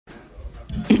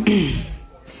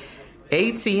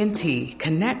AT&T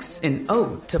connects an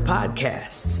ode to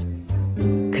podcasts.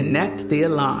 Connect the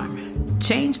alarm.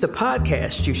 Change the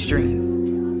podcast you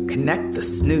stream. Connect the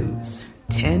snooze.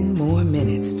 10 more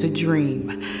minutes to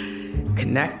dream.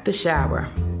 Connect the shower.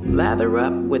 Lather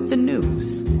up with the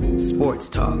news. Sports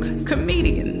talk,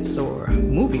 comedians, or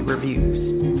movie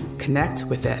reviews. Connect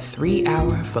with that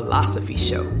 3-hour philosophy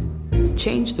show.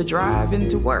 Change the drive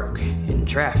into work in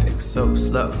traffic so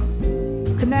slow.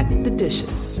 Connect the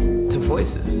dishes to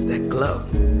voices that glow.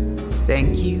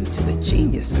 Thank you to the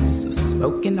geniuses of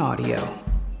spoken audio.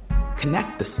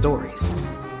 Connect the stories.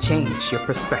 Change your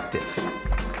perspective.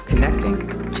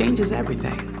 Connecting changes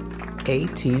everything.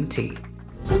 AT&T.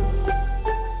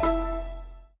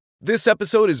 This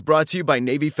episode is brought to you by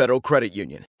Navy Federal Credit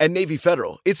Union. At Navy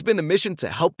Federal, it's been the mission to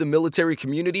help the military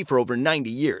community for over 90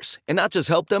 years. And not just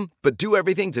help them, but do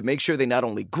everything to make sure they not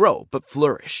only grow, but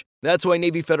flourish. That's why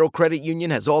Navy Federal Credit Union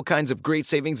has all kinds of great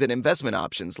savings and investment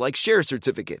options like share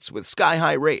certificates with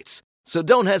sky-high rates. So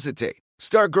don't hesitate.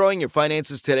 Start growing your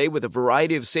finances today with a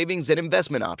variety of savings and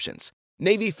investment options.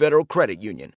 Navy Federal Credit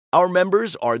Union. Our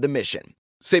members are the mission.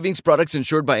 Savings products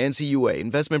insured by NCUA.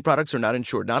 Investment products are not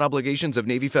insured, not obligations of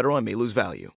Navy Federal and may lose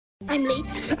value. I'm late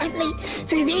for a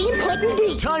very important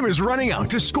date. Time is running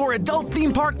out to score adult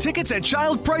theme park tickets at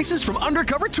child prices from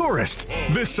Undercover Tourist.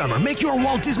 This summer, make your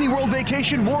Walt Disney World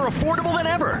vacation more affordable than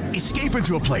ever. Escape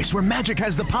into a place where magic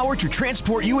has the power to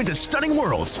transport you into stunning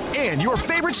worlds and your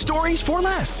favorite stories for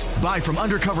less. Buy from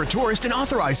Undercover Tourist, an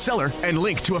authorized seller, and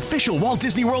link to official Walt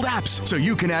Disney World apps so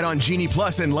you can add on Genie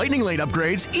Plus and Lightning Lane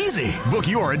upgrades easy. Book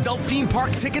your adult theme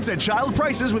park tickets at child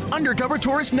prices with Undercover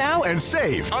Tourist now and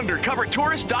save.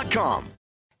 UndercoverTourist.com.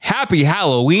 Happy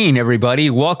Halloween, everybody.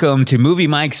 Welcome to Movie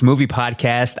Mike's Movie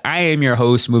Podcast. I am your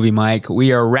host, Movie Mike.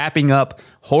 We are wrapping up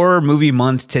Horror Movie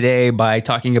Month today by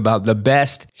talking about the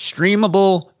best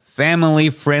streamable,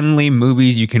 family-friendly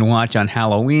movies you can watch on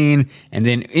Halloween. And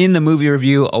then in the movie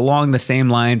review, along the same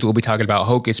lines, we'll be talking about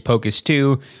Hocus Pocus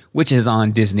 2, which is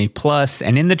on Disney Plus.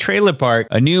 And in the trailer part,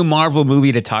 a new Marvel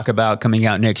movie to talk about coming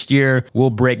out next year. We'll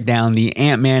break down the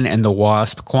Ant-Man and the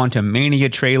Wasp Quantumania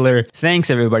trailer. Thanks,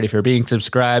 everybody, for being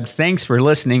subscribed. Thanks for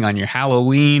listening on your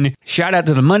Halloween. Shout out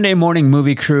to the Monday Morning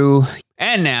Movie crew.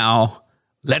 And now,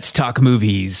 let's talk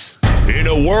movies. In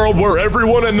a world where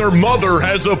everyone and their mother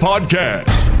has a podcast,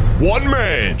 one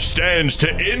man stands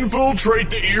to infiltrate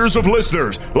the ears of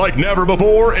listeners like never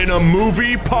before in a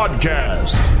movie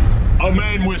podcast. A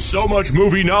man with so much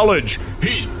movie knowledge,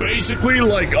 he's basically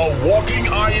like a walking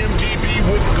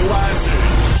IMDb with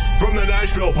glasses. From the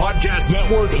Nashville Podcast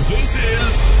Network, this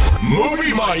is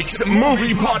Movie Mike's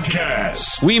Movie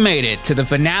Podcast. We made it to the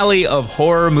finale of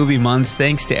Horror Movie Month.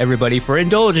 Thanks to everybody for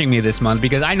indulging me this month,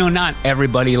 because I know not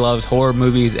everybody loves horror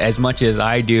movies as much as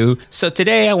I do. So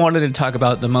today I wanted to talk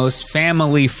about the most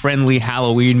family-friendly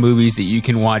Halloween movies that you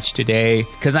can watch today,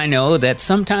 because I know that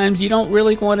sometimes you don't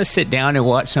really want to sit down and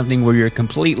watch something where you're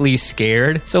completely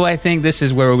scared. So I think this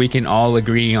is where we can all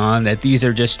agree on that these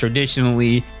are just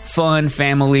traditionally fun,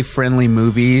 family-friendly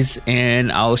movies, and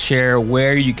I'll share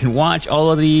where you can watch all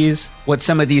of these, what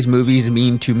some of these movies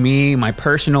mean to me, my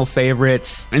personal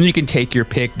favorites, and you can take your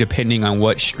pick depending on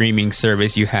what streaming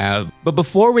service you have. But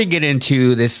before we get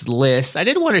into this list, I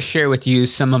did want to share with you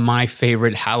some of my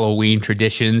favorite Halloween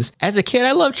traditions. As a kid,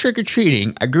 I loved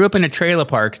trick-or-treating. I grew up in a trailer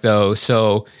park, though,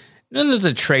 so none of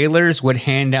the trailers would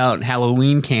hand out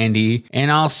Halloween candy,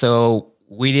 and also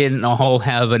we didn't all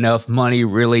have enough money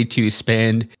really to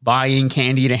spend buying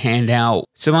candy to hand out.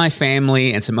 So my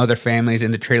family and some other families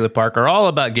in the trailer park are all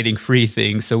about getting free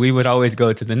things. So we would always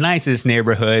go to the nicest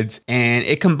neighborhoods, and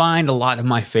it combined a lot of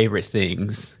my favorite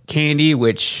things. Candy,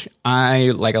 which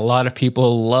I, like a lot of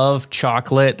people, love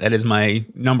chocolate. That is my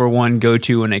number one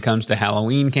go-to when it comes to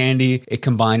Halloween candy. It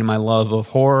combined my love of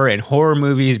horror and horror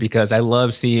movies because I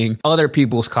love seeing other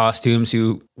people's costumes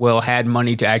who, well, had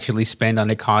money to actually spend on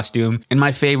a costume. And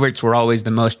my favorites were always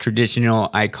the most traditional,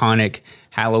 iconic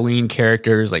Halloween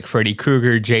characters like Freddy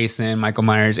Krueger, Jason, Michael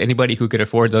Myers, anybody who could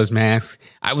afford those masks.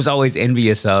 I was always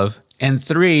envious of. And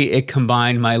 3, it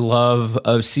combined my love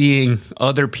of seeing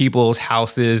other people's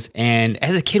houses. And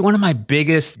as a kid, one of my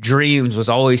biggest dreams was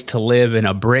always to live in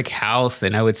a brick house.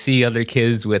 And I would see other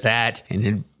kids with that, and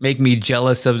it'd make me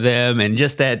jealous of them. And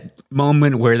just that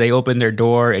moment where they open their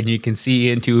door and you can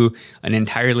see into an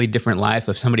entirely different life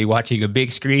of somebody watching a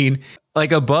big screen.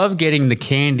 Like, above getting the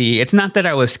candy, it's not that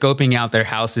I was scoping out their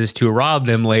houses to rob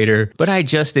them later, but I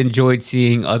just enjoyed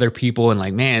seeing other people and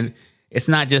like, man, it's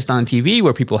not just on TV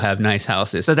where people have nice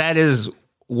houses. So that is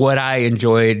what I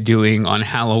enjoyed doing on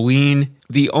Halloween.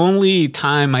 The only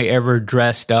time I ever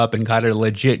dressed up and got a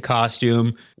legit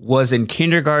costume was in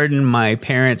kindergarten. My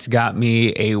parents got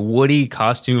me a Woody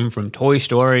costume from Toy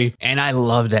Story, and I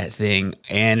loved that thing.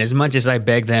 And as much as I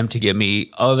begged them to get me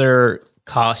other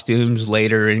costumes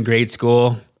later in grade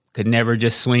school, could never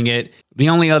just swing it. The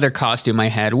only other costume I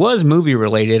had was movie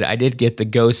related. I did get the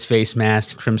ghost face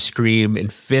mask from Scream in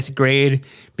 5th grade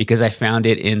because I found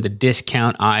it in the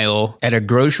discount aisle at a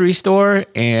grocery store,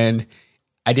 and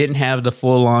I didn't have the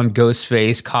full-on ghost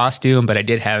face costume, but I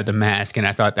did have the mask, and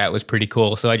I thought that was pretty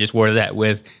cool. So I just wore that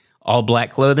with all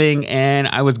black clothing, and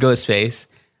I was Ghostface.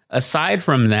 Aside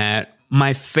from that,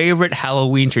 my favorite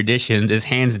Halloween tradition is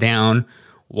hands down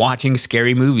watching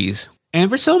scary movies. And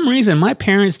for some reason, my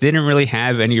parents didn't really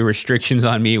have any restrictions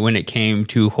on me when it came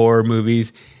to horror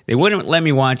movies. They wouldn't let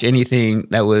me watch anything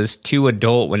that was too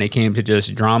adult when it came to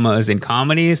just dramas and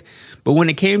comedies. But when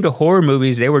it came to horror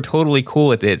movies, they were totally cool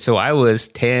with it. So I was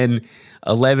 10,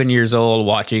 11 years old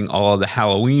watching all the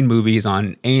Halloween movies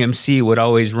on AMC. Would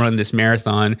always run this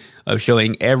marathon of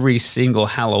showing every single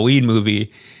Halloween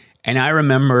movie. And I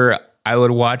remember I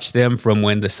would watch them from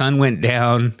when the sun went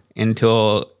down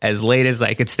until as late as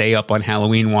I could stay up on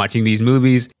Halloween watching these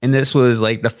movies. And this was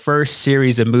like the first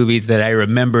series of movies that I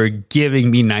remember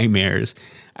giving me nightmares.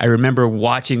 I remember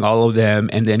watching all of them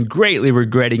and then greatly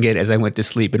regretting it as I went to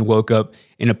sleep and woke up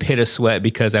in a pit of sweat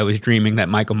because I was dreaming that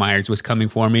Michael Myers was coming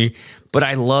for me. But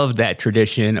I loved that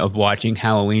tradition of watching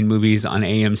Halloween movies on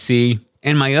AMC.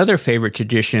 And my other favorite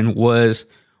tradition was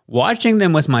watching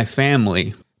them with my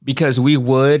family, because we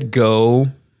would go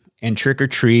and trick or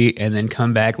treat and then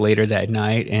come back later that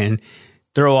night and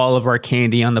throw all of our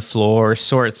candy on the floor,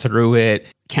 sort through it,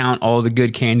 count all the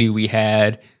good candy we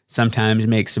had, sometimes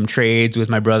make some trades with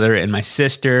my brother and my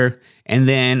sister. And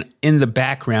then in the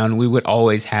background, we would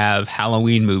always have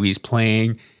Halloween movies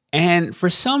playing. And for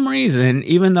some reason,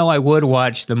 even though I would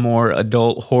watch the more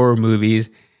adult horror movies,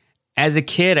 as a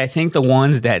kid, I think the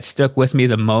ones that stuck with me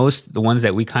the most, the ones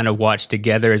that we kind of watched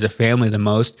together as a family the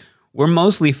most, were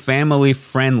mostly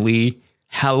family-friendly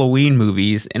Halloween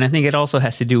movies. And I think it also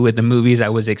has to do with the movies I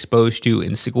was exposed to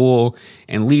in school.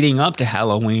 And leading up to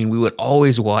Halloween, we would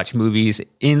always watch movies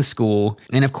in school.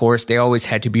 And of course, they always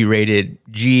had to be rated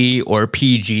G or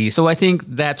PG. So I think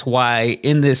that's why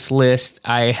in this list,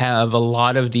 I have a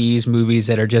lot of these movies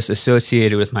that are just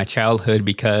associated with my childhood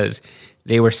because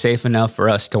they were safe enough for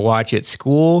us to watch at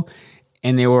school,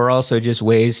 and they were also just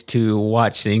ways to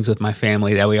watch things with my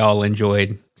family that we all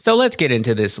enjoyed. So let's get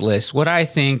into this list. What I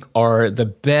think are the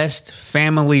best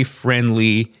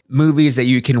family-friendly movies that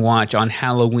you can watch on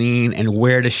Halloween and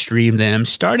where to stream them.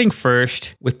 Starting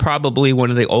first with probably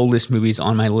one of the oldest movies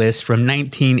on my list from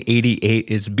 1988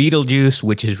 is Beetlejuice,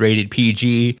 which is rated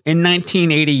PG. In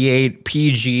 1988,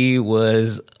 PG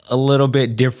was a little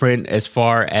bit different as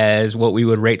far as what we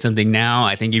would rate something now.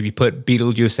 I think if you put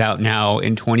Beetlejuice out now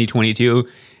in 2022,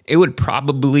 it would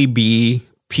probably be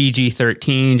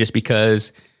PG-13 just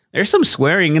because there's some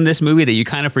swearing in this movie that you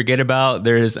kind of forget about.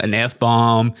 There's an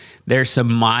F-bomb. There's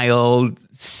some mild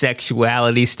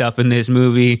sexuality stuff in this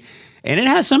movie. And it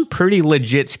has some pretty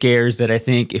legit scares that I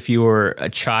think if you were a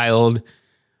child,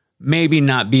 maybe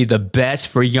not be the best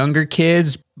for younger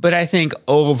kids. But I think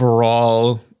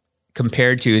overall,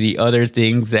 compared to the other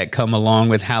things that come along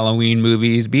with Halloween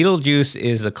movies, Beetlejuice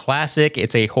is a classic.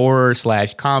 It's a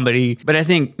horror/comedy. But I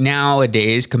think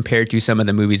nowadays, compared to some of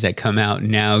the movies that come out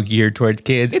now geared towards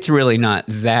kids, it's really not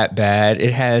that bad.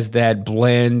 It has that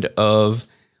blend of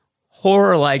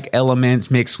horror-like elements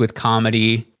mixed with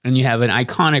comedy, and you have an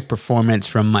iconic performance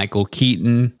from Michael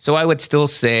Keaton. So I would still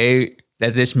say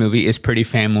that this movie is pretty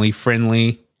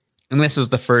family-friendly. And this was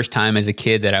the first time as a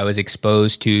kid that I was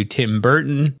exposed to Tim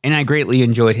Burton. And I greatly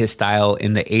enjoyed his style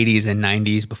in the 80s and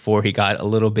 90s before he got a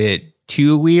little bit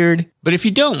too weird. But if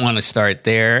you don't want to start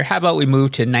there, how about we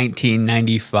move to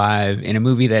 1995 in a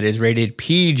movie that is rated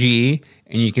PG,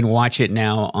 and you can watch it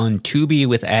now on Tubi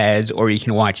with ads, or you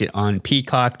can watch it on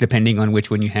Peacock, depending on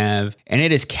which one you have. And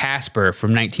it is Casper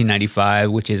from 1995,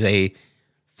 which is a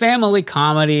family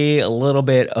comedy, a little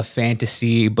bit of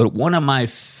fantasy, but one of my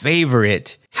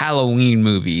favorite Halloween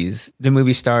movies. The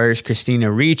movie stars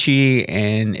Christina Ricci,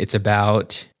 and it's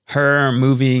about her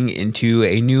moving into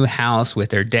a new house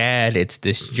with her dad. It's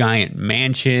this giant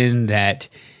mansion that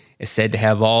is said to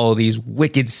have all these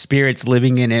wicked spirits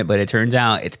living in it, but it turns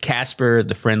out it's Casper,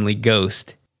 the friendly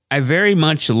ghost. I very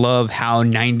much love how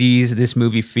 90s this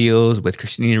movie feels with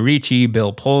Christina Ricci,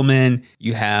 Bill Pullman.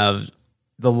 You have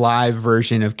the live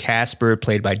version of Casper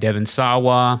played by Devon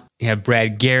Sawa. You have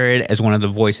Brad Garrett as one of the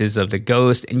voices of the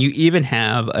ghost. And you even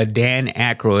have a Dan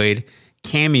Aykroyd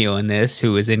cameo in this,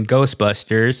 who is in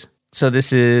Ghostbusters. So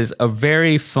this is a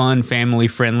very fun,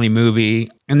 family-friendly movie.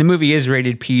 And the movie is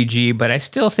rated PG, but I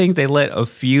still think they let a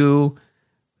few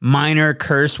minor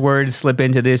curse words slip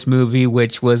into this movie,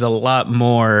 which was a lot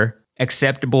more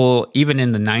acceptable even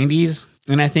in the 90s.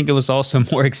 And I think it was also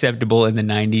more acceptable in the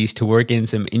 90s to work in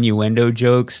some innuendo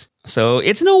jokes. So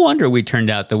it's no wonder we turned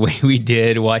out the way we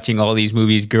did watching all these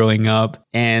movies growing up.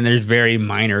 And there's very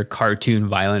minor cartoon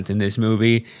violence in this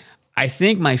movie. I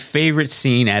think my favorite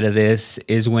scene out of this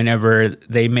is whenever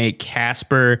they make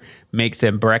Casper make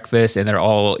them breakfast and they're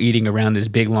all eating around this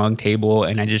big long table.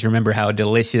 And I just remember how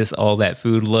delicious all that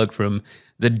food looked, from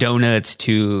the donuts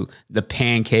to the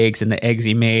pancakes and the eggs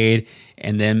he made,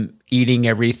 and then eating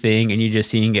everything and you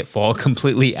just seeing it fall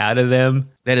completely out of them.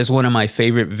 That is one of my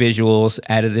favorite visuals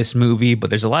out of this movie, but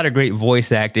there's a lot of great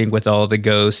voice acting with all the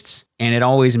ghosts, and it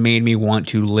always made me want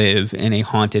to live in a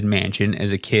haunted mansion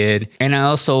as a kid. And I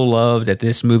also love that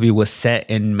this movie was set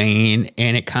in Maine,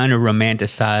 and it kind of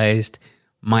romanticized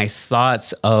my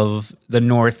thoughts of the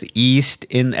Northeast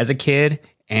as a kid.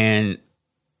 And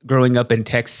growing up in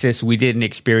Texas, we didn't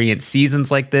experience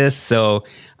seasons like this, so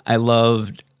I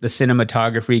loved the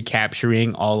cinematography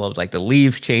capturing all of like the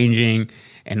leaves changing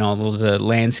and all of the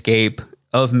landscape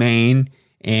of Maine.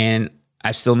 And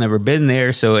I've still never been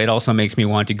there, so it also makes me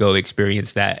want to go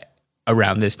experience that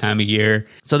around this time of year.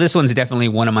 So this one's definitely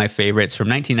one of my favorites from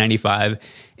 1995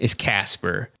 is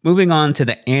Casper. Moving on to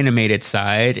the animated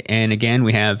side, and again,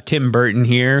 we have Tim Burton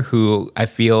here, who I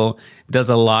feel does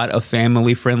a lot of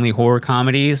family-friendly horror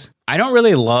comedies. I don't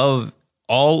really love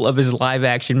all of his live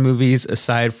action movies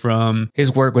aside from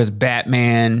his work with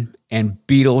Batman and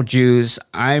Beetlejuice.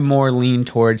 I more lean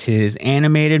towards his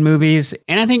animated movies.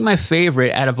 And I think my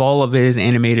favorite out of all of his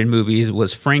animated movies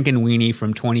was Frankenweenie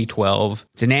from 2012.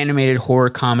 It's an animated horror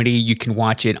comedy. You can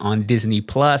watch it on Disney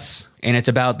Plus. And it's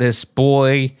about this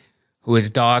boy who his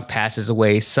dog passes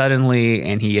away suddenly,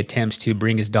 and he attempts to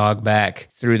bring his dog back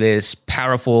through this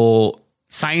powerful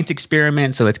science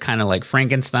experiment. So it's kind of like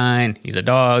Frankenstein. He's a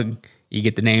dog. You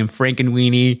get the name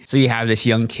Frankenweenie. So you have this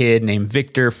young kid named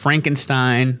Victor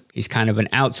Frankenstein. He's kind of an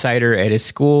outsider at his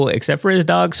school, except for his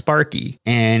dog Sparky.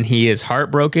 And he is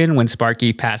heartbroken when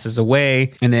Sparky passes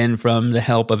away. And then from the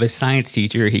help of his science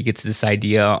teacher, he gets this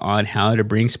idea on how to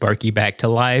bring Sparky back to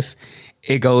life.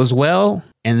 It goes well,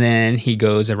 and then he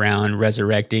goes around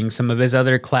resurrecting some of his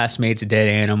other classmates' dead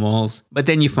animals. But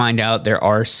then you find out there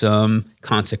are some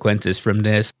consequences from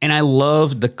this. And I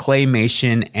love the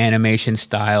claymation animation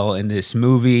style in this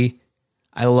movie.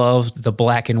 I love the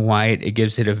black and white. It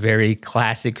gives it a very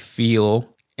classic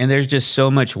feel. And there's just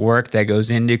so much work that goes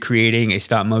into creating a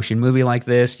stop motion movie like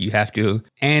this. You have to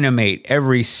animate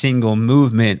every single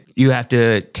movement. You have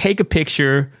to take a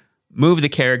picture, move the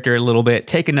character a little bit,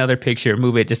 take another picture,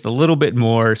 move it just a little bit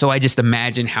more. So I just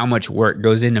imagine how much work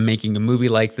goes into making a movie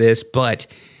like this, but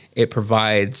it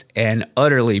provides an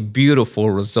utterly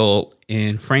beautiful result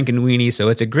in Frankenweenie. So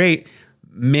it's a great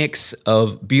mix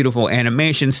of beautiful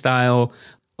animation style,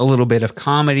 a little bit of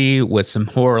comedy with some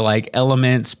horror-like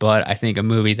elements, but I think a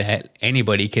movie that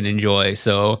anybody can enjoy.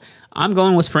 So I'm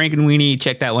going with Frankenweenie.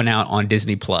 Check that one out on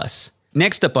Disney Plus.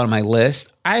 Next up on my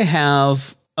list, I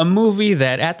have a movie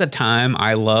that at the time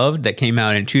I loved that came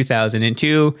out in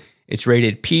 2002. It's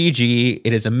rated PG.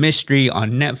 It is a mystery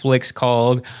on Netflix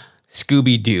called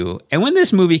Scooby-Doo. And when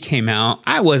this movie came out,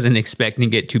 I wasn't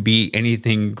expecting it to be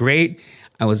anything great.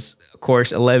 I was, of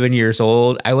course, 11 years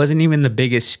old. I wasn't even the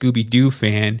biggest Scooby-Doo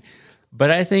fan.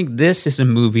 But I think this is a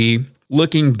movie,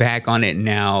 looking back on it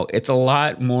now, it's a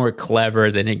lot more clever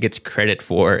than it gets credit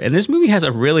for. And this movie has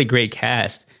a really great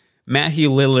cast. Matthew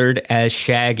Lillard as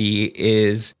Shaggy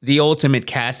is the ultimate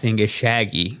casting as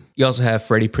Shaggy. You also have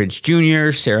Freddie Prinze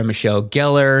Jr., Sarah Michelle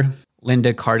Gellar,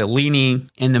 Linda Cardellini.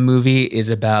 And the movie is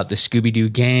about the Scooby-Doo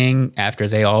gang. After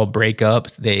they all break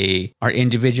up, they are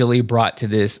individually brought to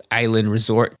this island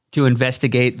resort to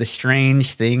investigate the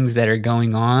strange things that are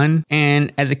going on.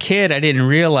 And as a kid, I didn't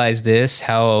realize this,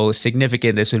 how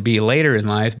significant this would be later in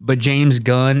life. But James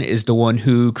Gunn is the one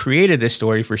who created this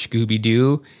story for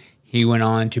Scooby-Doo. He went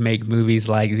on to make movies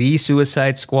like The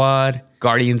Suicide Squad,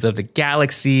 Guardians of the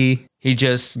Galaxy. He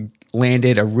just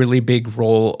landed a really big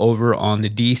role over on the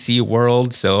DC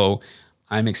world. So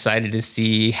I'm excited to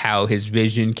see how his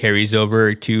vision carries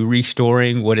over to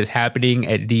restoring what is happening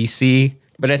at DC.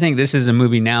 But I think this is a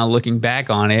movie now, looking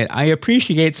back on it, I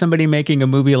appreciate somebody making a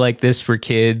movie like this for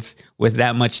kids with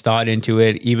that much thought into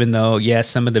it, even though, yes,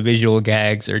 some of the visual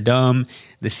gags are dumb.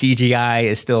 The CGI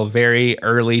is still very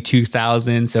early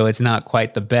 2000s, so it's not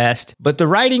quite the best. But the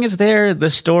writing is there,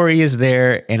 the story is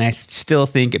there, and I still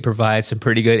think it provides some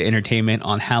pretty good entertainment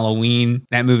on Halloween.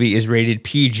 That movie is rated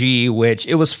PG, which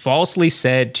it was falsely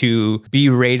said to be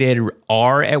rated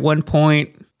R at one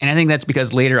point. And I think that's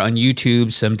because later on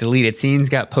YouTube, some deleted scenes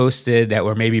got posted that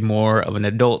were maybe more of an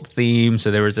adult theme. So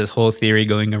there was this whole theory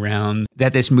going around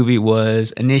that this movie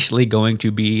was initially going to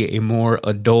be a more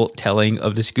adult telling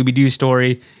of the Scooby-Doo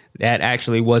story. That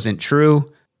actually wasn't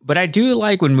true. But I do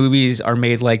like when movies are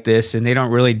made like this and they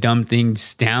don't really dumb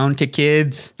things down to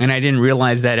kids. And I didn't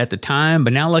realize that at the time.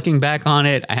 But now looking back on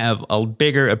it, I have a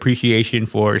bigger appreciation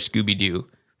for Scooby-Doo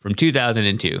from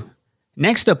 2002.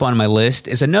 Next up on my list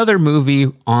is another movie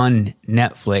on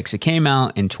Netflix. It came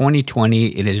out in 2020.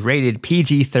 It is rated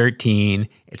PG-13.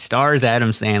 It stars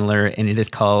Adam Sandler, and it is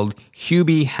called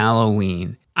Hubie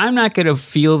Halloween. I'm not going to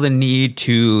feel the need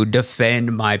to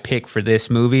defend my pick for this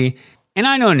movie. And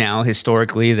I know now,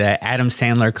 historically, that Adam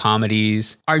Sandler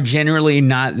comedies are generally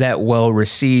not that well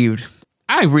received.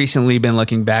 I've recently been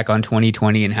looking back on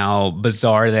 2020 and how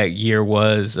bizarre that year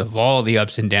was of all the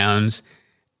ups and downs.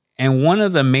 And one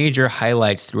of the major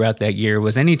highlights throughout that year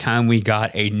was anytime we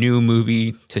got a new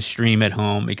movie to stream at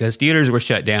home because theaters were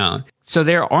shut down. So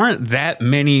there aren't that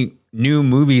many new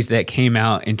movies that came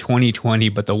out in 2020,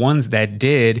 but the ones that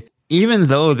did, even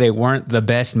though they weren't the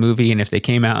best movie, and if they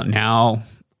came out now,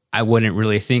 I wouldn't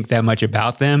really think that much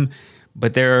about them.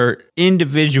 But there are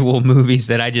individual movies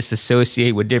that I just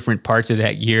associate with different parts of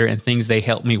that year and things they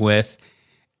helped me with.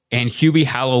 And Hubie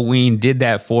Halloween did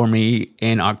that for me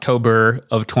in October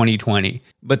of 2020.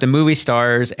 But the movie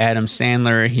stars Adam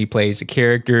Sandler. He plays a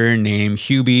character named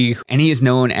Hubie, and he is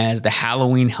known as the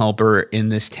Halloween helper in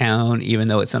this town, even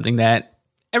though it's something that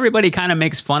everybody kind of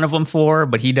makes fun of him for,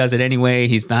 but he does it anyway.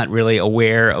 He's not really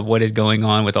aware of what is going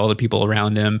on with all the people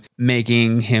around him,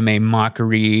 making him a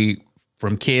mockery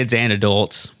from kids and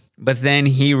adults. But then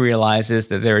he realizes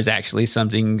that there is actually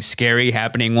something scary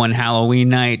happening one Halloween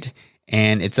night,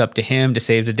 and it's up to him to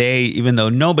save the day, even though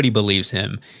nobody believes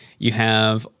him. You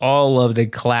have all of the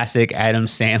classic Adam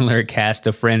Sandler cast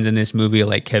of friends in this movie,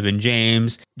 like Kevin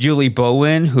James, Julie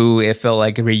Bowen, who it felt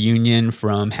like a reunion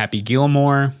from Happy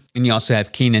Gilmore. And you also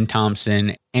have Kenan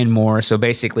Thompson and more. So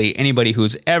basically, anybody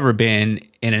who's ever been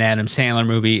in an Adam Sandler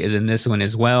movie is in this one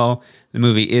as well. The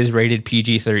movie is rated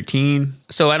PG-13.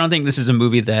 So I don't think this is a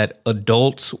movie that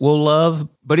adults will love.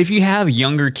 But if you have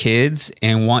younger kids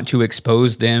and want to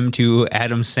expose them to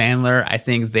Adam Sandler, I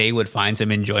think they would find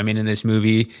some enjoyment in this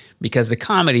movie because the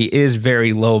comedy is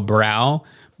very lowbrow.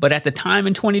 But at the time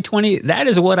in 2020, that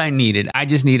is what I needed. I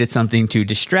just needed something to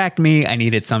distract me. I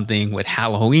needed something with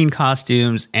Halloween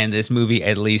costumes, and this movie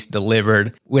at least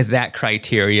delivered with that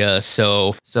criteria.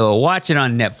 So watch it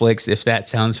on Netflix if that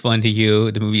sounds fun to you.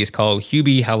 The movie is called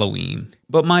Hubie Halloween.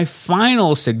 But my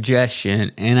final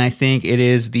suggestion, and I think it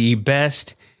is the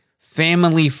best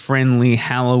family-friendly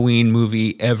Halloween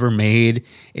movie ever made.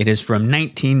 It is from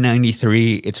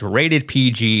 1993. It's rated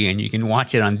PG, and you can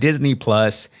watch it on Disney+.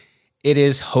 It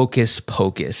is Hocus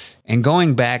Pocus. And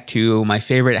going back to my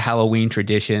favorite Halloween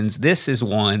traditions, this is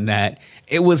one that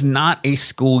it was not a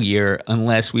school year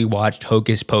unless we watched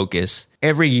Hocus Pocus.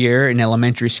 Every year in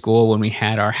elementary school, when we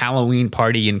had our Halloween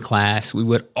party in class, we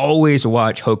would always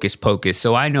watch Hocus Pocus.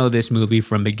 So I know this movie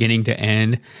from beginning to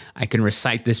end. I can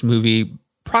recite this movie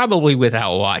probably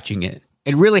without watching it.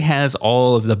 It really has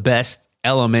all of the best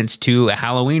elements to a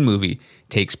Halloween movie.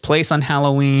 Takes place on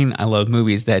Halloween. I love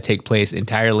movies that take place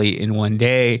entirely in one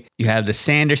day. You have the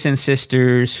Sanderson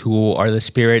sisters, who are the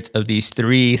spirits of these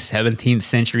 3 17th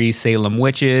century Salem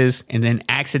witches, and then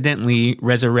accidentally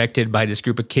resurrected by this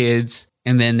group of kids.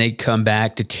 And then they come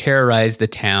back to terrorize the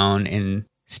town and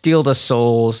steal the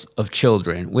souls of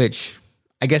children, which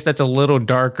I guess that's a little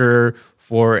darker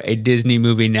for a Disney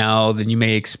movie now than you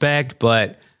may expect,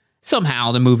 but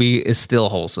somehow the movie is still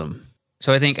wholesome.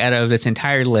 So I think out of this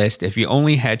entire list, if you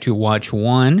only had to watch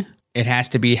one, it has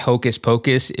to be Hocus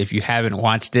Pocus if you haven't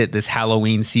watched it this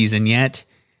Halloween season yet.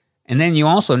 And then you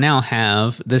also now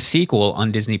have the sequel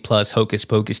on Disney Plus, Hocus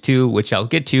Pocus 2, which I'll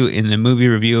get to in the movie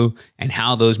review and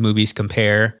how those movies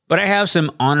compare. But I have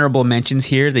some honorable mentions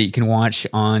here that you can watch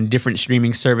on different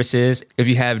streaming services. If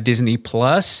you have Disney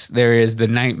Plus, there is The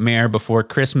Nightmare Before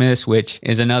Christmas, which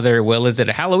is another, well, is it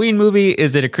a Halloween movie?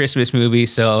 Is it a Christmas movie?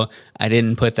 So I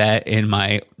didn't put that in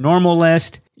my normal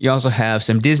list. You also have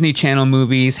some Disney Channel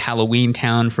movies, Halloween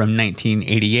Town from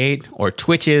 1988 or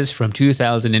Twitches from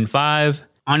 2005.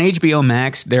 On HBO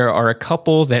Max, there are a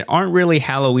couple that aren't really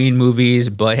Halloween movies,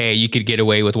 but hey, you could get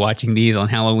away with watching these on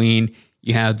Halloween.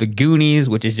 You have The Goonies,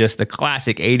 which is just a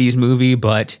classic 80s movie,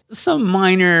 but some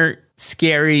minor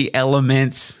scary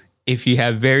elements if you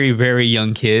have very, very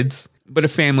young kids. But a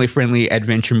family-friendly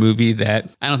adventure movie that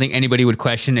I don't think anybody would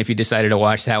question if you decided to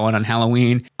watch that one on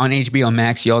Halloween. On HBO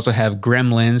Max, you also have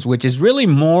Gremlins, which is really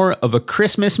more of a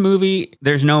Christmas movie.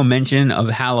 There's no mention of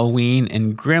Halloween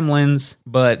in Gremlins,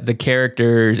 but the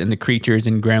characters and the creatures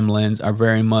in Gremlins are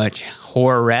very much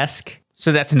horror-esque.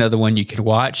 So that's another one you could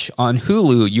watch. On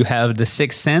Hulu, you have The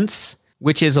Sixth Sense,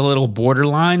 which is a little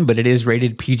borderline, but it is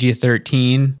rated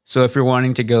PG-13. So if you're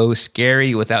wanting to go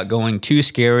scary without going too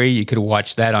scary, you could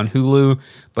watch that on Hulu.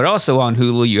 But also on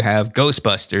Hulu, you have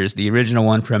Ghostbusters, the original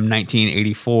one from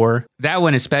 1984. That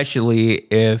one, especially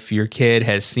if your kid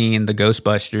has seen the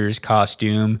Ghostbusters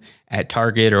costume at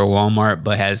Target or Walmart,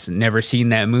 but has never seen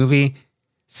that movie,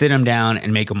 sit them down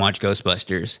and make them watch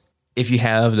Ghostbusters. If you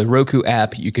have the Roku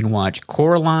app, you can watch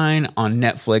Coraline. On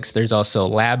Netflix, there's also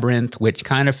Labyrinth, which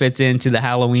kind of fits into the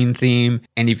Halloween theme.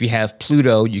 And if you have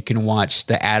Pluto, you can watch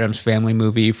the Addams Family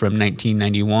movie from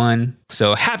 1991.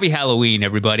 So happy Halloween,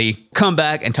 everybody. Come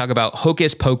back and talk about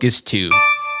Hocus Pocus 2.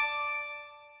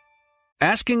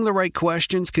 Asking the right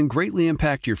questions can greatly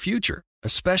impact your future,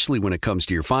 especially when it comes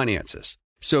to your finances.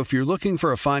 So if you're looking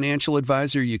for a financial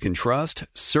advisor you can trust,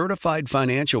 certified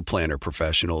financial planner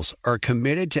professionals are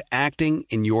committed to acting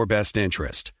in your best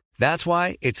interest. That's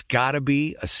why it's got to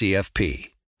be a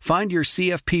CFP. Find your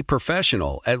CFP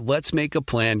professional at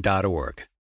letsmakeaplan.org.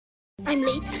 I'm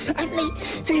late for a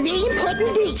very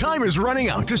important date. Time is running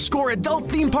out to score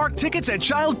adult theme park tickets at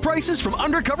child prices from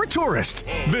Undercover Tourist.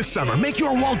 This summer, make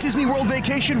your Walt Disney World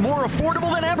vacation more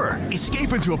affordable than ever.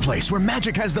 Escape into a place where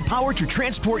magic has the power to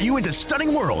transport you into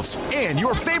stunning worlds and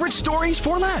your favorite stories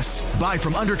for less. Buy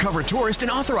from Undercover Tourist,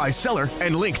 an authorized seller,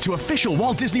 and link to official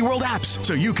Walt Disney World apps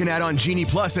so you can add on Genie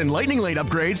Plus and Lightning Lane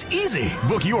upgrades easy.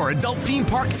 Book your adult theme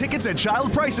park tickets at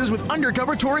child prices with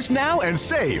Undercover Tourist now and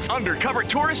save.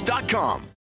 UndercoverTourist.com.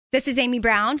 This is Amy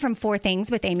Brown from 4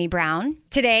 Things with Amy Brown.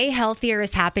 Today, Healthier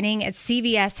is happening at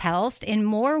CVS Health in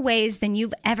more ways than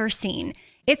you've ever seen.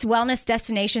 It's wellness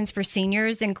destinations for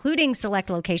seniors, including select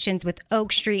locations with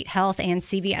Oak Street Health and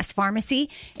CVS Pharmacy.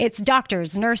 It's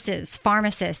doctors, nurses,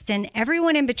 pharmacists, and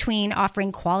everyone in between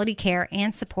offering quality care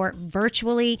and support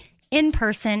virtually, in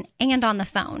person, and on the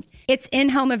phone. It's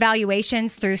in-home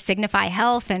evaluations through Signify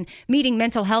Health and meeting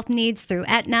mental health needs through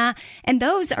Aetna. And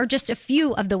those are just a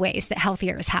few of the ways that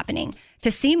Healthier is happening.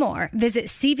 To see more, visit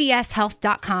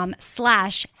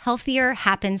cvshealth.com/healthier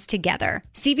happens together.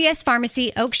 CVS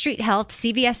Pharmacy, Oak Street Health,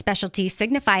 CVS Specialty,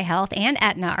 Signify Health, and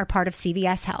Aetna are part of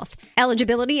CVS Health.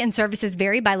 Eligibility and services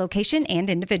vary by location and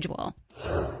individual.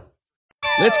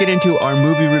 Let's get into our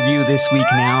movie review this week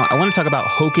now. I want to talk about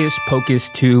Hocus Pocus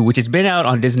 2, which has been out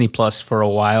on Disney Plus for a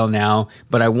while now,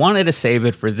 but I wanted to save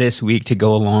it for this week to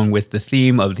go along with the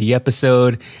theme of the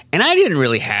episode. And I didn't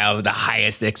really have the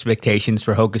highest expectations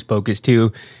for Hocus Pocus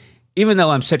 2. Even though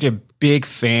I'm such a big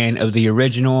fan of the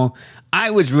original, I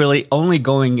was really only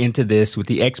going into this with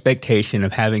the expectation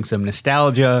of having some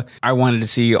nostalgia. I wanted to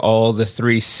see all the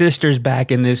 3 sisters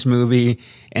back in this movie,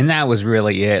 and that was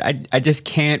really it. I just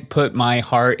can't put my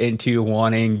heart into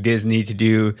wanting Disney to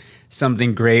do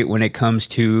something great when it comes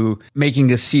to making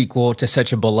a sequel to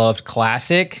such a beloved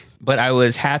classic, but I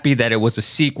was happy that it was a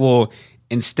sequel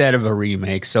instead of a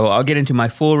remake. So I'll get into my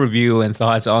full review and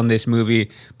thoughts on this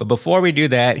movie, but before we do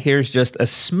that, here's just a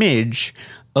smidge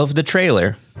of the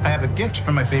trailer. I have a gift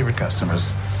for my favorite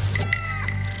customers.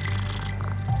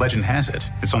 Legend has it,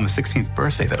 it's on the 16th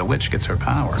birthday that a witch gets her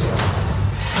powers. Lock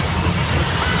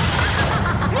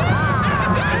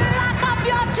up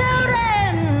your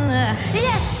children!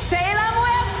 Yes, Salem,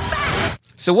 we're back!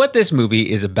 So what this movie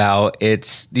is about,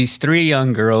 it's these 3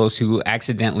 young girls who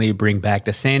accidentally bring back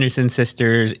the Sanderson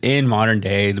sisters in modern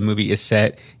day. The movie is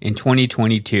set in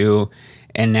 2022.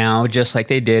 And now, just like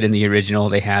they did in the original,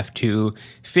 they have to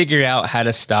figure out how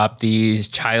to stop these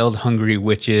child-hungry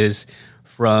witches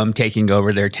from taking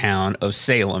over their town of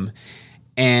Salem.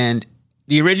 And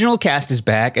the original cast is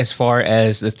back as far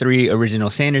as the 3 original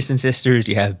Sanderson sisters.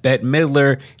 You have Bette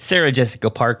Midler, Sarah Jessica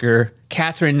Parker,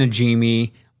 Catherine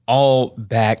Najimy, all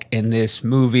back in this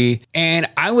movie. And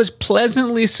I was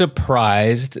pleasantly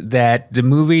surprised that the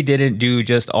movie didn't do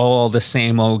just all the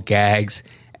same old gags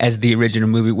as the original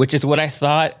movie, which is what I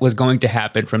thought was going to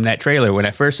happen from that trailer. When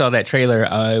I first saw that trailer,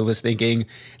 I was thinking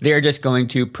they're just going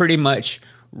to pretty much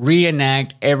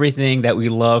reenact everything that we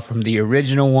love from the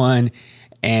original one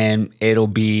and it'll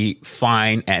be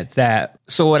fine at that.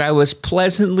 So what I was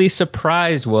pleasantly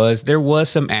surprised was there was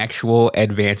some actual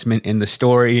advancement in the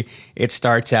story. It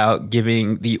starts out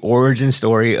giving the origin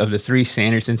story of the three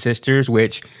Sanderson sisters,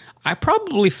 which I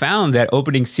probably found that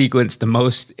opening sequence the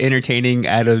most entertaining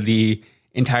out of the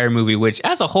entire movie, which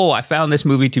as a whole, I found this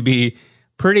movie to be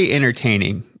pretty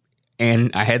entertaining.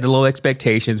 And I had the low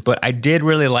expectations, but I did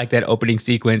really like that opening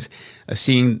sequence of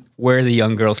seeing where the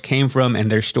young girls came from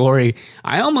and their story.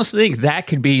 I almost think that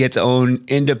could be its own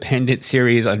independent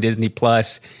series on Disney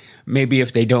Plus. Maybe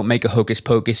if they don't make a Hocus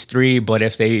Pocus 3, but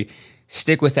if they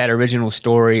stick with that original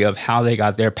story of how they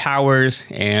got their powers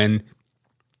and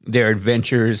their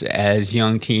adventures as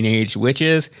young teenage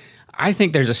witches, I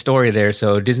think there's a story there.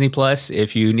 So Disney Plus,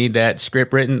 if you need that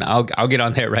script written, I'll get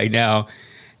on that right now.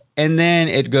 And then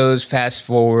it goes fast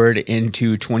forward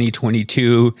into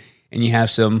 2022, and you have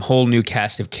some whole new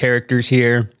cast of characters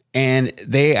here. And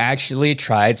they actually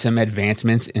tried some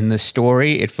advancements in the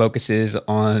story. It focuses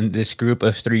on this group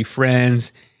of three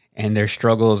friends and their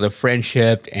struggles of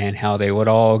friendship and how they would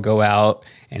all go out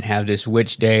and have this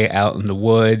witch day out in the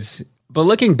woods. But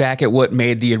looking back at what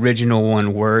made the original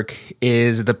one work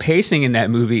is the pacing in that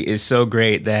movie is so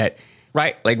great that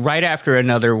right after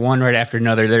another,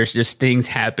 there's just things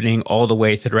happening all the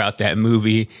way throughout that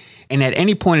movie. And at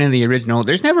any point in the original,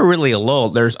 there's never really a lull.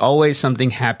 There's always something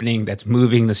happening that's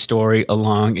moving the story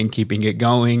along and keeping it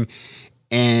going.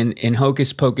 And in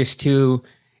Hocus Pocus 2,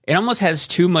 it almost has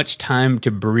too much time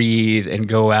to breathe and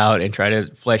go out and try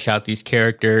to flesh out these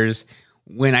characters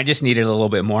when I just needed a little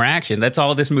bit more action. That's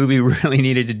all this movie really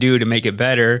needed to do to make it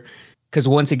better. Because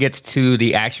once it gets to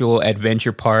the actual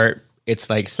adventure part, it's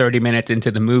like 30 minutes into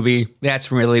the movie.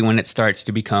 That's really when it starts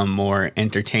to become more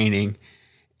entertaining.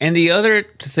 And the other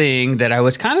thing that I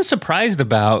was kind of surprised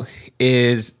about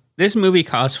is this movie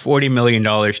cost $40 million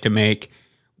to make,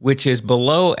 which is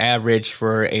below average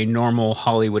for a normal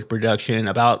Hollywood production.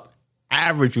 About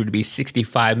average would be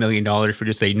 $65 million for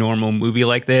just a normal movie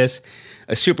like this.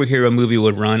 A superhero movie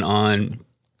would run on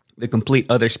the complete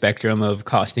other spectrum of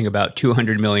costing about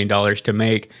 $200 million to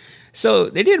make. So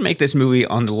they did make this movie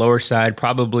on the lower side,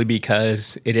 probably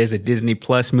because it is a Disney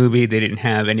Plus movie. They didn't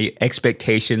have any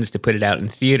expectations to put it out in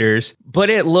theaters, but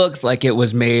it looked like it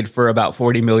was made for about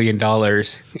 $40 million.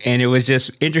 And it was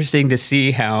just interesting to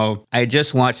see how I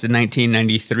just watched the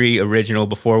 1993 original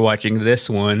before watching this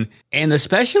one. And the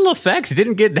special effects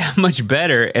didn't get that much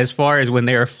better as far as when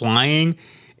they are flying.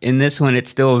 In this one,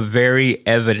 it's still very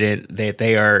evident that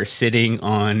they are sitting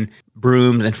on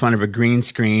brooms in front of a green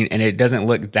screen, and it doesn't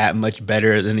look that much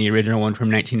better than the original one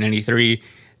from 1993.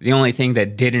 The only thing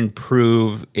that did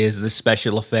improve is the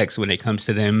special effects when it comes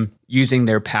to them using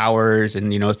their powers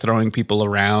and, throwing people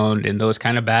around and those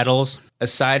kind of battles.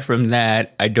 Aside from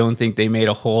that, I don't think they made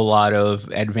a whole lot of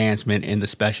advancement in the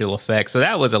special effects. So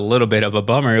that was a little bit of a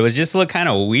bummer. It was just kind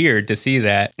of weird to see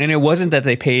that. And it wasn't that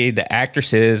they paid the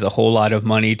actresses a whole lot of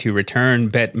money to return.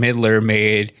 Bette Midler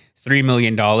made $3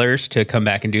 million to come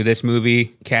back and do this movie.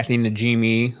 Kathy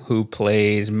Najimy, who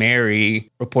plays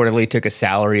Mary, reportedly took a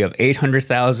salary of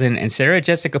 $800,000, and Sarah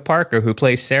Jessica Parker, who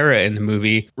plays Sarah in the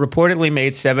movie, reportedly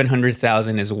made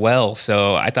 $700,000 as well.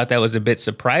 So I thought that was a bit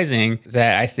surprising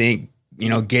that I think,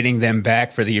 getting them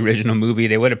back for the original movie,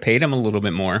 they would have paid them a little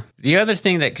bit more. The other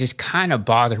thing that just kind of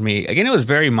bothered me, again, it was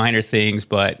very minor things,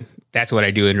 but that's what I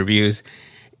do in reviews,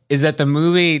 is that the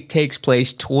movie takes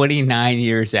place 29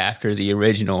 years after the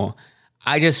original.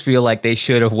 I just feel like they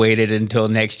should have waited until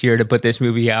next year to put this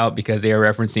movie out because they are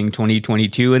referencing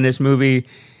 2022 in this movie.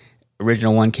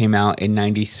 Original one came out in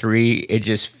 93. It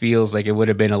just feels like it would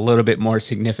have been a little bit more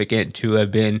significant to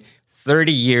have been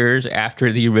 30 years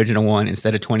after the original one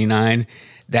instead of 29.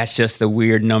 That's just the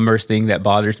weird numbers thing that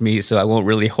bothers me, so I won't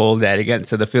really hold that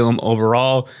against the film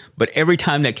overall. But every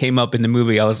time that came up in the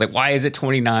movie, I was like, why is it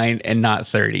 29 and not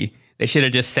 30? They should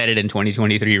have just said it in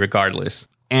 2023 regardless.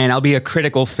 And I'll be a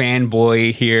critical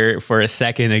fanboy here for a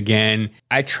second again.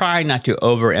 I try not to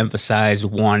overemphasize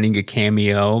wanting a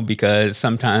cameo because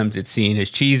sometimes it's seen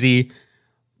as cheesy.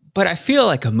 But I feel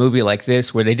like a movie like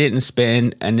this, where they didn't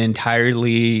spend an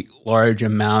entirely large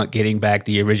amount getting back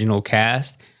the original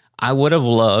cast, I would have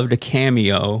loved a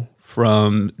cameo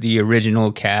from the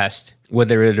original cast,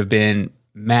 whether it have been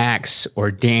Max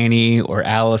or Danny or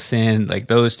Allison, like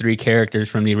those three characters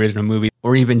from the original movie,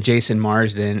 or even Jason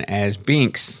Marsden as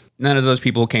Binks. None of those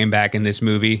people came back in this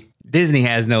movie. Disney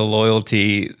has no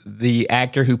loyalty. The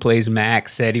actor who plays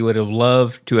Max said he would have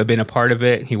loved to have been a part of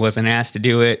it. He wasn't asked to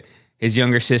do it. His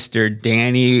younger sister,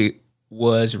 Danny,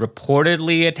 was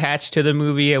reportedly attached to the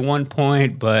movie at one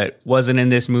point, but wasn't in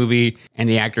this movie. And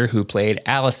the actor who played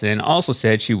Allison also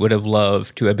said she would have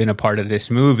loved to have been a part of this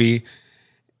movie.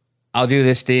 I'll do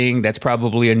this thing that's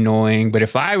probably annoying, but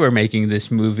if I were making this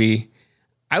movie,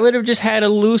 I would have just had a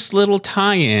loose little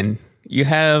tie-in. You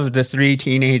have the 3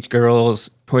 teenage girls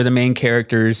who are the main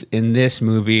characters in this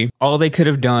movie. All they could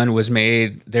have done was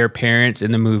made their parents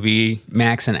in the movie,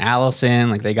 Max and Allison,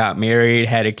 like they got married,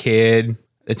 had a kid.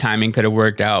 The timing could have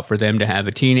worked out for them to have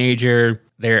a teenager.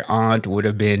 Their aunt would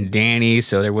have been Danny,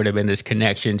 so there would have been this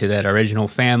connection to that original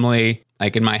family.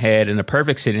 Like in my head, in a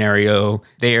perfect scenario,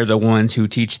 they are the ones who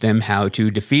teach them how to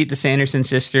defeat the Sanderson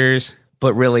sisters.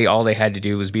 But really, all they had to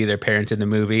do was be their parents in the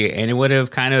movie, and it would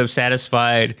have kind of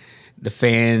satisfied the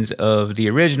fans of the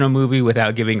original movie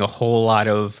without giving a whole lot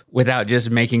of, without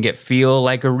just making it feel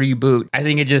like a reboot. I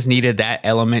think it just needed that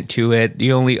element to it.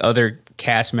 The only other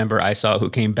cast member I saw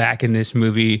who came back in this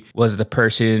movie was the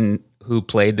person who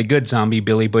played the good zombie,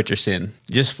 Billy Butcherson.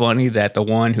 Just funny that the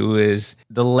one who is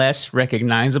the less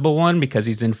recognizable one, because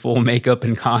he's in full makeup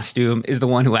and costume, is the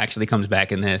one who actually comes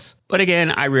back in this. But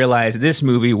again, I realize this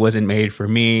movie wasn't made for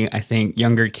me. I think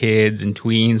younger kids and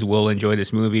tweens will enjoy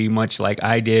this movie, much like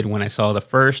I did when I saw the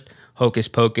first Hocus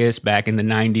Pocus back in the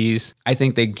 90s. I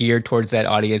think they geared towards that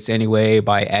audience anyway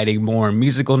by adding more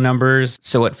musical numbers,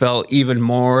 so it felt even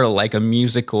more like a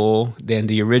musical than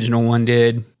the original one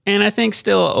did. And I think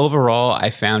still overall I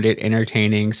found it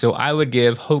entertaining, so I would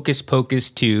give Hocus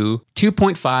Pocus 2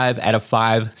 2.5 out of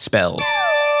 5 spells.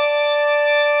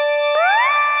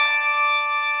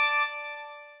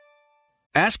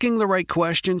 Asking the right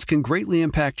questions can greatly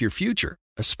impact your future,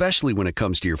 especially when it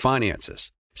comes to your finances.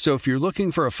 So if you're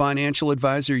looking for a financial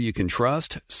advisor you can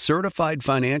trust, certified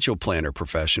financial planner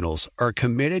professionals are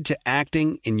committed to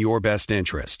acting in your best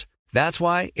interest. That's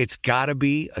why it's gotta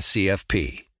be a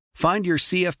CFP. Find your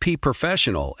CFP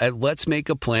professional at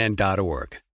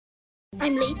letsmakeaplan.org.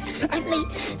 I'm late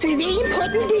for a very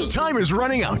important date. Time is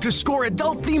running out to score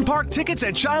adult theme park tickets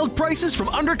at child prices from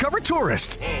Undercover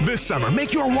Tourist. This summer,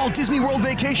 make your Walt Disney World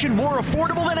vacation more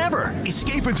affordable than ever.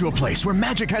 Escape into a place where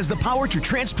magic has the power to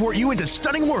transport you into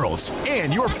stunning worlds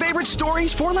and your favorite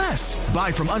stories for less.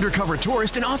 Buy from Undercover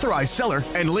Tourist, an authorized seller,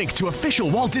 and link to official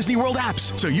Walt Disney World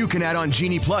apps so you can add on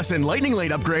Genie Plus and Lightning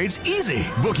Lane upgrades easy.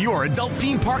 Book your adult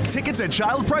theme park tickets at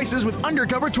child prices with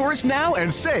Undercover Tourist now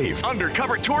and save.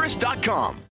 UndercoverTourist.com.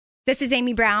 This is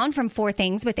Amy Brown from 4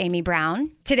 Things with Amy Brown.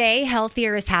 Today,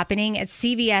 healthier is happening at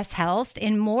CVS Health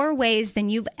in more ways than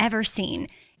you've ever seen.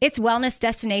 It's wellness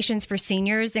destinations for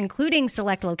seniors, including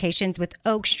select locations with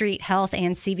Oak Street Health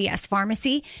and CVS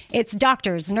Pharmacy. It's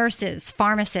doctors, nurses,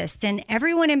 pharmacists, and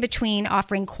everyone in between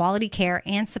offering quality care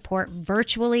and support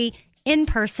virtually, in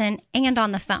person, and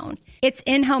on the phone. It's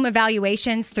in-home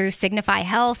evaluations through Signify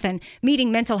Health and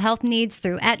meeting mental health needs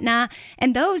through Aetna.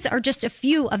 And those are just a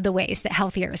few of the ways that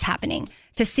healthier is happening.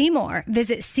 To see more,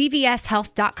 visit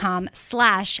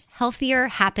cvshealth.com/healthier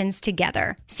happens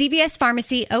together. CVS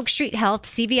Pharmacy, Oak Street Health,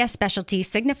 CVS Specialty,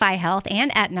 Signify Health,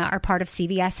 and Aetna are part of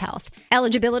CVS Health.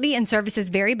 Eligibility and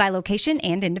services vary by location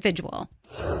and individual.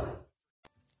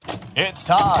 It's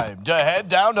time to head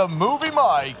down to Movie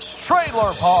Mike's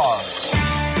Trailer Park.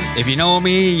 If you know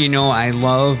me, you know I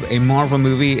love a Marvel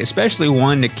movie, especially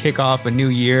one to kick off a new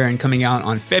year, and coming out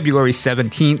on February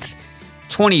 17th,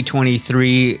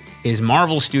 2023 is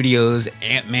Marvel Studios'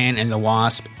 Ant-Man and the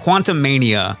Wasp: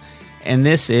 Quantumania. And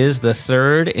this is the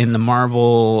third in the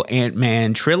Marvel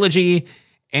Ant-Man trilogy.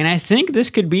 And I think this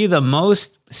could be the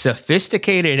most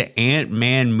sophisticated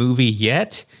Ant-Man movie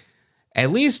yet.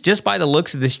 At least just by the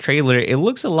looks of this trailer, it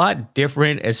looks a lot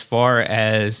different as far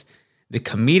as the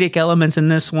comedic elements in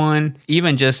this one.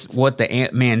 Even just what the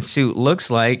Ant-Man suit looks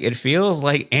like, it feels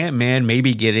like Ant-Man may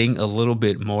be getting a little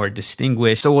bit more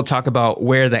distinguished. So we'll talk about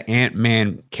where the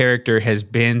Ant-Man character has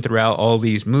been throughout all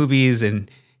these movies and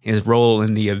his role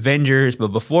in the Avengers. But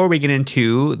before we get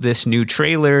into this new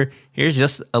trailer, here's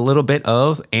just a little bit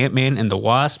of Ant-Man and the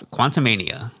Wasp: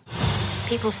 Quantumania.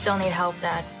 People still need help,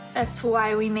 Dad. That's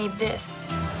why we made this.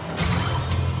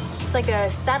 It's like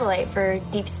a satellite for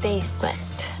deep space, but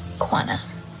quanta.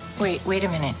 Wait a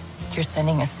minute. You're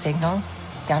sending a signal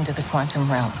down to the quantum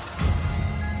realm.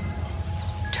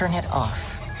 Turn it off.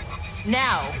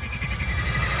 Now!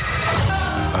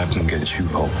 I can get you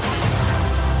hope.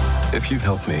 If you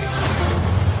help me.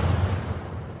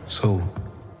 So,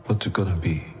 what's it gonna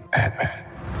be, Ant-Man?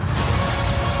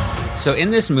 So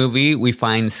in this movie, we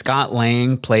find Scott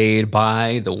Lang, played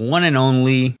by the one and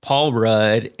only Paul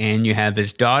Rudd, and you have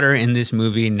his daughter in this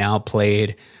movie, now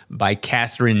played by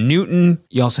Catherine Newton.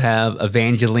 You also have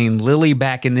Evangeline Lilly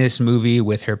back in this movie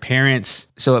with her parents.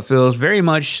 So it feels very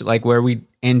much like where we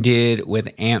ended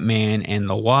with Ant-Man and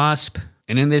the Wasp.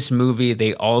 And in this movie,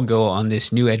 they all go on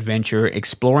this new adventure,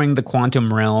 exploring the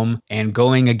quantum realm and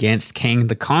going against Kang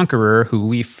the Conqueror, who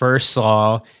we first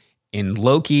saw in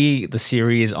Loki, the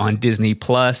series on Disney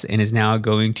Plus, and is now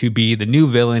going to be the new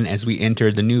villain as we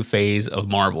enter the new phase of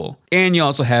Marvel. And you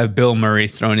also have Bill Murray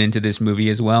thrown into this movie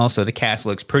as well, so the cast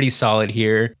looks pretty solid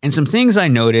here. And some things I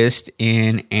noticed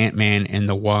in Ant-Man and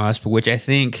the Wasp, which I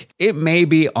think it may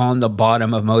be on the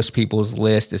bottom of most people's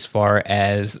list as far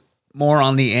as more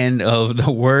on the end of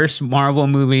the worst Marvel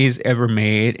movies ever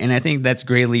made, and I think that's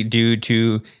greatly due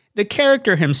to the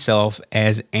character himself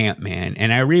as Ant-Man.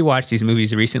 And I rewatched these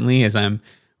movies recently as I'm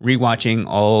rewatching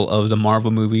all of the Marvel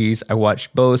movies. I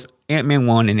watched both Ant-Man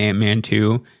 1 and Ant-Man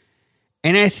 2.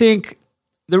 And I think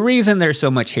the reason there's so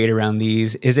much hate around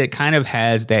these is it kind of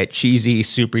has that cheesy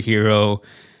superhero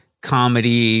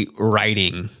comedy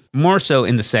writing, more so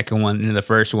in the second one than in the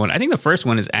first one. I think the first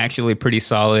one is actually pretty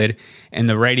solid, and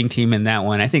the writing team in that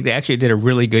one, I think they actually did a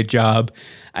really good job.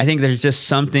 I think there's just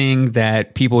something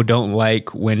that people don't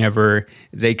like whenever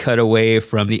they cut away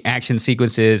from the action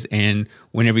sequences, and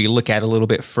whenever you look at it a little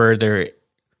bit further,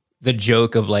 the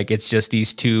joke of like it's just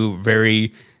these two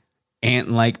very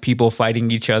ant-like people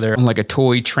fighting each other on like a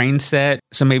toy train set.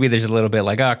 So maybe there's a little bit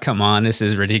like, oh, come on, this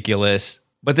is ridiculous.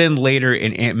 But then later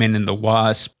in Ant-Man and the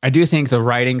Wasp, I do think the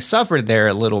writing suffered there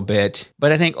a little bit.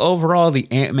 But I think overall the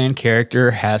Ant-Man character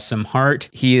has some heart.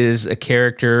 He is a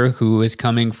character who is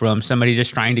coming from somebody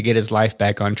just trying to get his life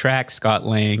back on track. Scott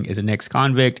Lang is an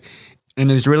ex-convict and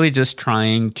is really just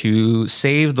trying to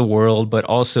save the world, but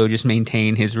also just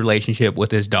maintain his relationship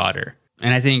with his daughter.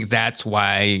 And I think that's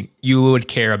why you would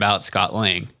care about Scott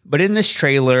Lang. But in this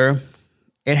trailer,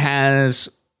 it has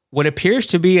what appears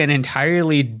to be an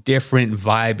entirely different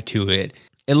vibe to it.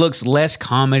 It looks less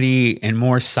comedy and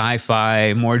more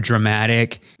sci-fi, more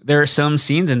dramatic. There are some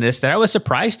scenes in this that I was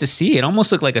surprised to see. It almost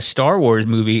looked like a Star Wars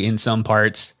movie in some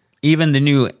parts. Even the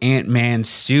new Ant-Man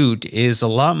suit is a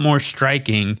lot more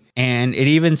striking, and it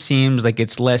even seems like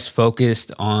it's less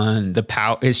focused on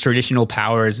his traditional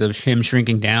powers of him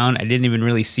shrinking down. I didn't even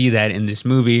really see that in this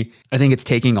movie. I think it's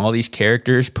taking all these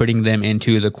characters, putting them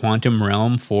into the quantum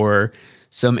realm for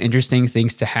some interesting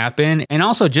things to happen. And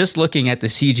also just looking at the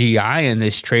CGI in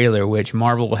this trailer, which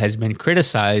Marvel has been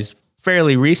criticized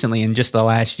fairly recently in just the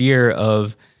last year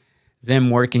of them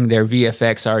working their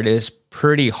VFX artists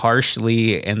pretty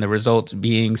harshly, and the results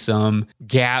being some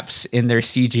gaps in their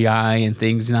CGI and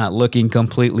things not looking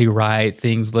completely right,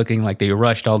 things looking like they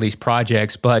rushed all these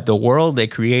projects. But the world they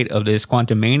create of this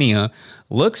Quantumania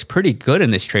looks pretty good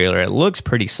in this trailer. It looks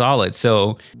pretty solid.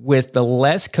 So with the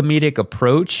less comedic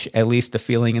approach, at least the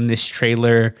feeling in this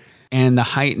trailer, and the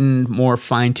heightened, more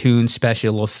fine-tuned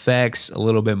special effects, a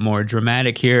little bit more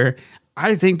dramatic here,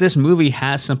 I think this movie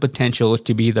has some potential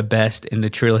to be the best in the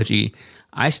trilogy.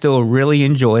 I still really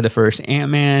enjoy the first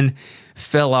Ant-Man,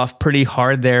 fell off pretty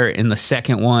hard there in the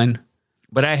second one,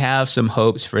 but I have some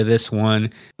hopes for this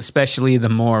one, especially the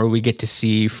more we get to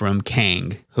see from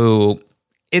Kang, who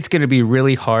it's going to be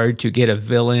really hard to get a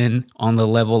villain on the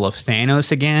level of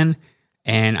Thanos again.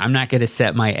 And I'm not going to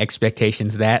set my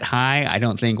expectations that high. I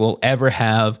don't think we'll ever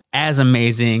have as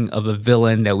amazing of a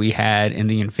villain that we had in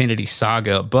the Infinity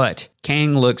Saga, but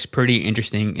Kang looks pretty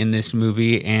interesting in this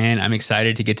movie, and I'm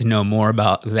excited to get to know more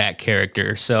about that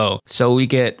character. So we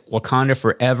get Wakanda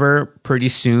Forever pretty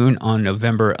soon on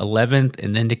November 11th,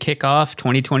 and then to kick off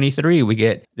 2023, we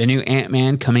get the new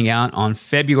Ant-Man coming out on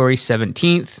February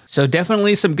 17th. So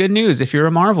definitely some good news if you're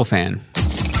a Marvel fan.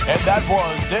 And that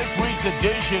was this week's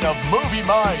edition of Movie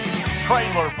Mike's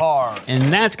Trailer Park. And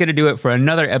that's going to do it for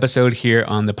another episode here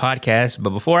on the podcast. But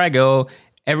before I go,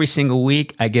 every single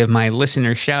week I give my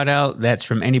listener shout out. That's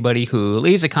from anybody who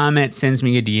leaves a comment, sends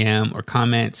me a DM, or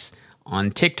comments on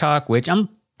TikTok, which I'm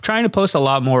trying to post a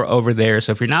lot more over there.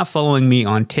 So if you're not following me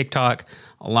on TikTok,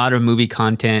 a lot of movie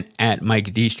content at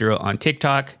Mike Distro on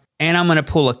TikTok. And I'm going to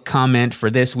pull a comment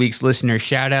for this week's listener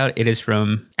shout out. It is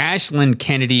from Ashlyn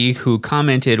Kennedy, who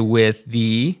commented with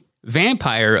the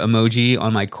vampire emoji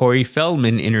on my Corey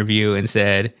Feldman interview and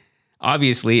said,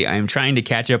 obviously, I'm trying to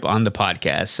catch up on the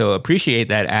podcast. So appreciate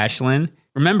that, Ashlyn.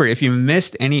 Remember, if you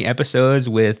missed any episodes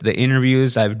with the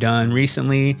interviews I've done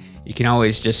recently, you can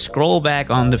always just scroll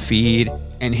back on the feed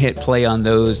and hit play on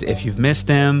those if you've missed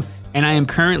them. And I am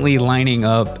currently lining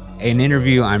up an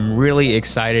interview I'm really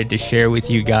excited to share with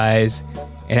you guys.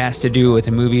 It has to do with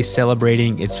a movie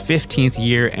celebrating its 15th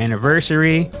year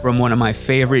anniversary from one of my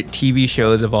favorite TV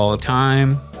shows of all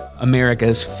time,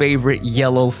 America's favorite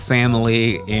yellow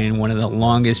family in one of the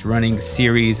longest running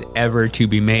series ever to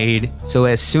be made. So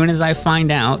as soon as I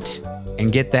find out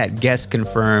and get that guest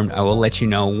confirmed, I will let you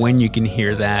know when you can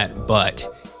hear that. But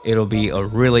It'll be a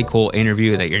really cool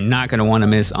interview that you're not going to want to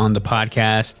miss on the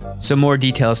podcast. Some more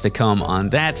details to come on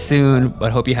that soon,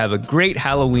 but hope you have a great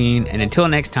Halloween. And until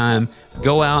next time,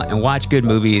 go out and watch good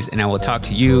movies, and I will talk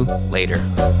to you later.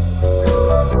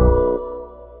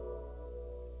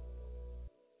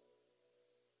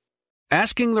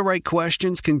 Asking the right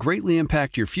questions can greatly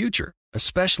impact your future,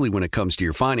 especially when it comes to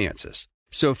your finances.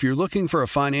 So if you're looking for a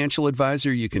financial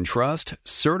advisor you can trust,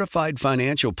 certified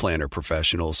financial planner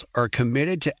professionals are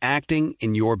committed to acting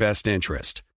in your best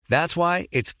interest. That's why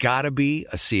it's got to be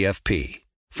a CFP.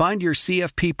 Find your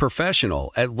CFP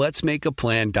professional at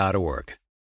letsmakeaplan.org.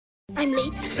 I'm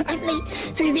late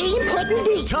for a very important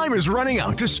date. Time is running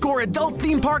out to score adult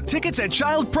theme park tickets at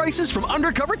child prices from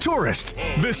Undercover Tourist.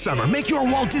 This summer, make your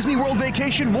Walt Disney World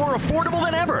vacation more affordable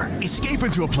than ever. Escape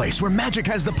into a place where magic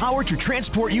has the power to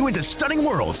transport you into stunning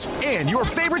worlds and your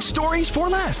favorite stories for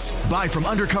less. Buy from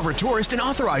Undercover Tourist, an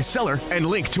authorized seller, and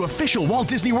link to official Walt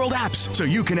Disney World apps so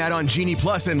you can add on Genie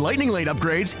Plus and Lightning Lane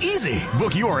upgrades easy.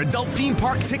 Book your adult theme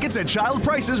park tickets at child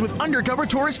prices with Undercover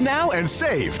Tourist now and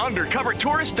save.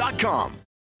 UndercoverTourist.com.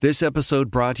 This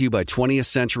episode brought to you by 20th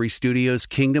Century Studios'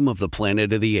 Kingdom of the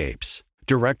Planet of the Apes.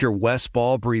 Director Wes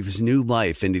Ball breathes new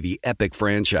life into the epic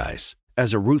franchise.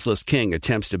 As a ruthless king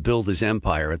attempts to build his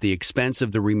empire at the expense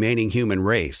of the remaining human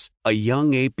race, a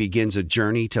young ape begins a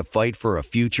journey to fight for a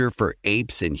future for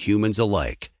apes and humans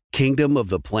alike. Kingdom of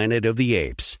the Planet of the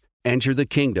Apes. Enter the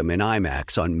kingdom in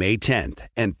IMAX on May 10th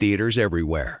and theaters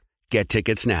everywhere. Get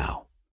tickets now.